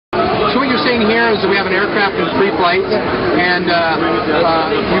there is that we have an aircraft in free flight, and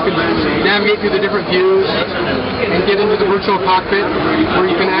you can navigate through the different views and get into the virtual cockpit, where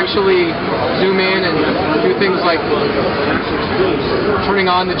you can actually zoom in and do things like turning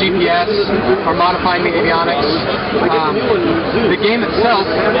on the GPS or modifying the avionics. The game itself,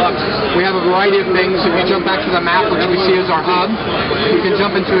 we have a variety of things. If you jump back to the map, which we see as our hub, you can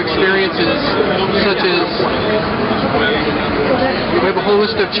jump into experiences such as, we have a whole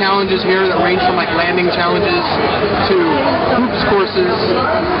list of challenges here that range from like landing challenges to hoops courses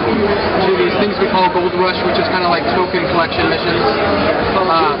to these things we call Gold Rush, which is kind of like token collection missions.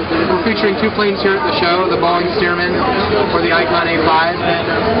 We're featuring 2 planes here at the show, the Boeing Stearman or the Icon A5.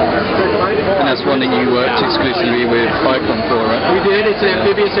 And that's one that you worked exclusively with Icon for, right? We did. It's an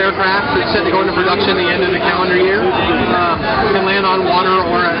amphibious aircraft. It's set to go into production at the end of the calendar year. It can land on water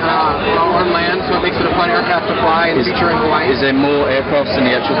or on land, so it makes it a fun aircraft to fly and feature in Hawaii. Is there more aircrafts in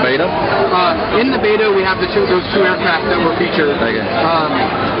the actual beta? In the beta, we have those 2 aircraft that were featured. Okay.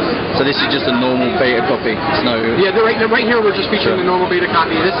 So this is just a normal beta copy? It's no... Yeah, right here we're just featuring the normal beta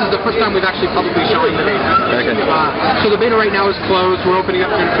copy. This is the first time we've actually publicly showing the beta. Okay. So the beta right now is closed. We're opening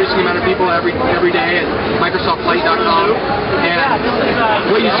up to an increasing amount of people every day at MicrosoftFlight.com.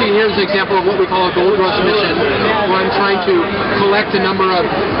 And what you see here is an example of what we call a Gold Rush mission, where I'm trying to collect a number of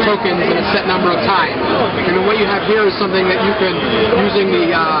tokens in a set number of time. And then what you have here is something that you can, using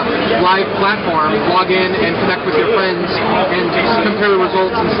the live platform, log in and connect with your friends and compare the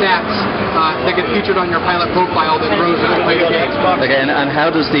results and stats that get featured on your pilot profile that grows as you play the game. Okay, and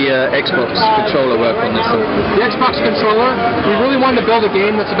how does the Xbox controller work on this? The Xbox controller, we really wanted to build a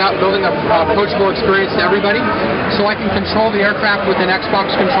game that's about building a approachable experience to everybody. So I can control the aircraft with an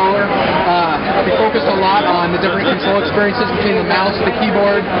Xbox controller. We focused a lot on the different control experiences between the mouse, the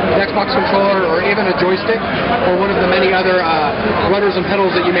keyboard, the Xbox controller, or even a joystick, or one of the many other rudders and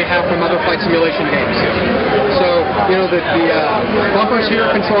pedals that you may have from other flight simulation games. So, you know, the bumpers here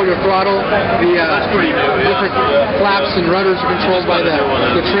control your throttle, the different flaps and rudders are controlled by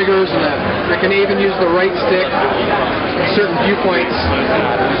the triggers, and I can even use the right stick at certain viewpoints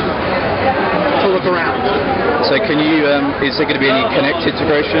to look around. So can you, is there going to be any Kinect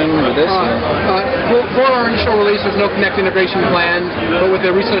integration with this? For our initial release, there's no Kinect integration planned, but with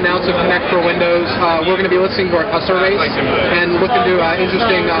the recent announcement of Kinect for Windows, we're going to be listening to our customer base and look into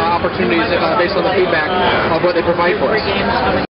interesting opportunities based on the feedback of what they provide for us.